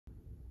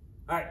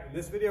All right, in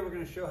this video, we're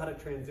going to show how to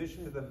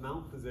transition to the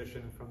mount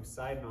position from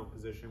side mount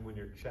position when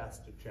you're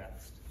chest to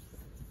chest.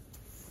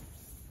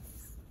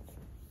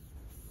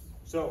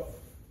 So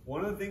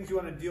one of the things you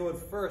want to deal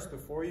with first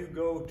before you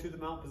go to the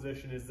mount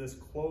position is this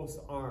close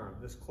arm.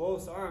 This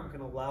close arm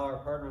can allow our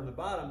partner on the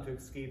bottom to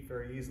escape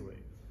very easily.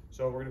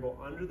 So we're going to go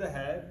under the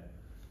head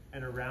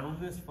and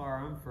around this far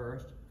arm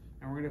first,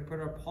 and we're going to put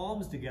our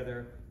palms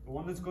together. The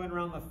one that's going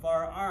around the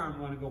far arm,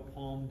 we want to go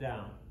palm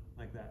down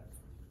like that.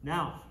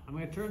 Now, I'm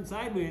going to turn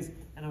sideways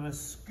and I'm going to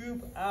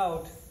scoop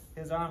out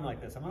his arm like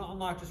this. I'm going to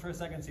unlock just for a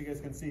second so you guys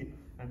can see.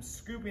 I'm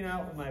scooping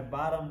out with my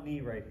bottom knee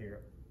right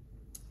here.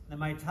 Then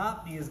my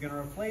top knee is going to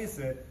replace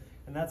it,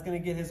 and that's going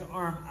to get his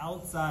arm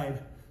outside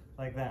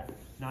like that.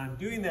 Now I'm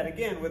doing that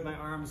again with my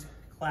arms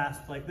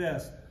clasped like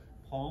this.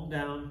 Palm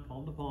down,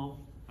 palm to palm.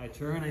 I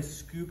turn, I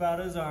scoop out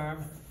his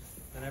arm,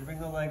 then I bring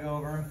the leg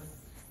over.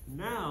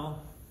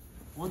 Now,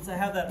 once I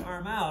have that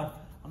arm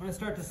out, I'm going to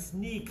start to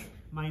sneak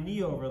my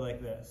knee over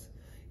like this.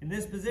 In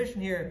this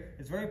position here,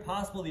 it's very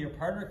possible that your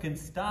partner can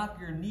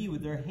stop your knee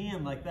with their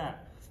hand like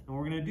that. And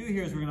what we're going to do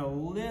here is we're going to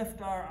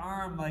lift our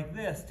arm like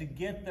this to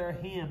get their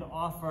hand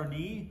off our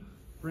knee,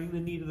 bring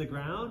the knee to the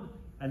ground,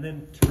 and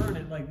then turn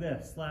it like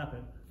this, slap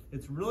it.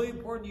 It's really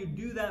important you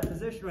do that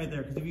position right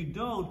there, because if you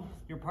don't,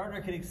 your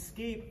partner can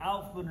escape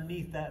out from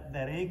underneath that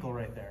ankle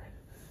right there.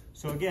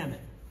 So again,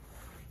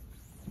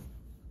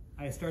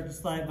 I start to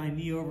slide my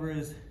knee over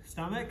his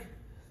stomach.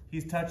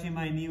 He's touching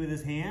my knee with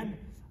his hand.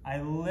 I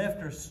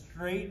lift or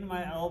straighten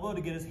my elbow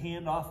to get his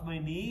hand off my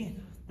knee.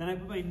 Then I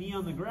put my knee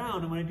on the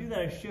ground, and when I do that,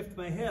 I shift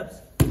my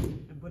hips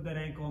and put that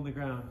ankle on the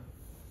ground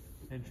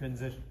and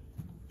transition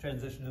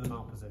to the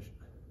mount position.